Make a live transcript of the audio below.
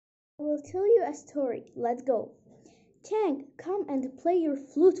I will tell you a story. Let's go. Chang, come and play your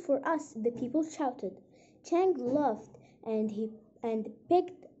flute for us, the people shouted. Chang laughed and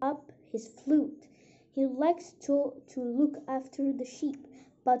picked up his flute. He liked to look after the sheep,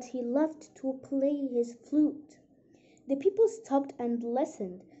 but he loved to play his flute. The people stopped and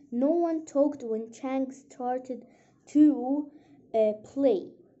listened. No one talked when Chang started to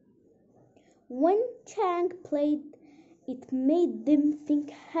play. When Chang played, it made them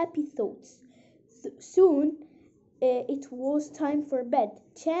think happy thoughts. Soon it was time for bed.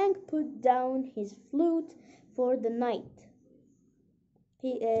 Chang put down his flute for the night.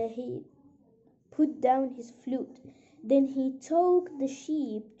 He put down his flute. Then he took the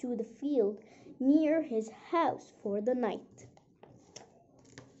sheep to the field near his house for the night.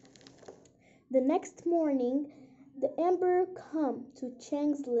 The next morning, the emperor came to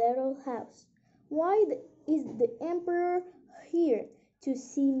Chang's little house. Why is the emperor here to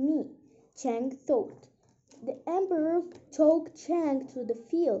see me? Chang thought. The emperor took Chang to the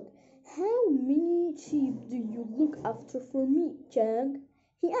field. How many sheep do you look after for me, Chang?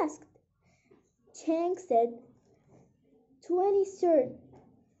 He asked. Chang said, 20, sir.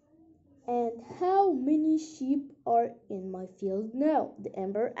 And how many sheep are in my field now? The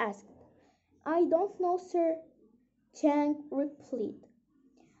emperor asked. I don't know, sir, Chang replied.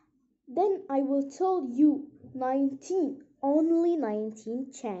 Then I will tell you 19, only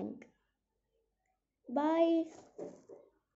 19, Chang. Bye.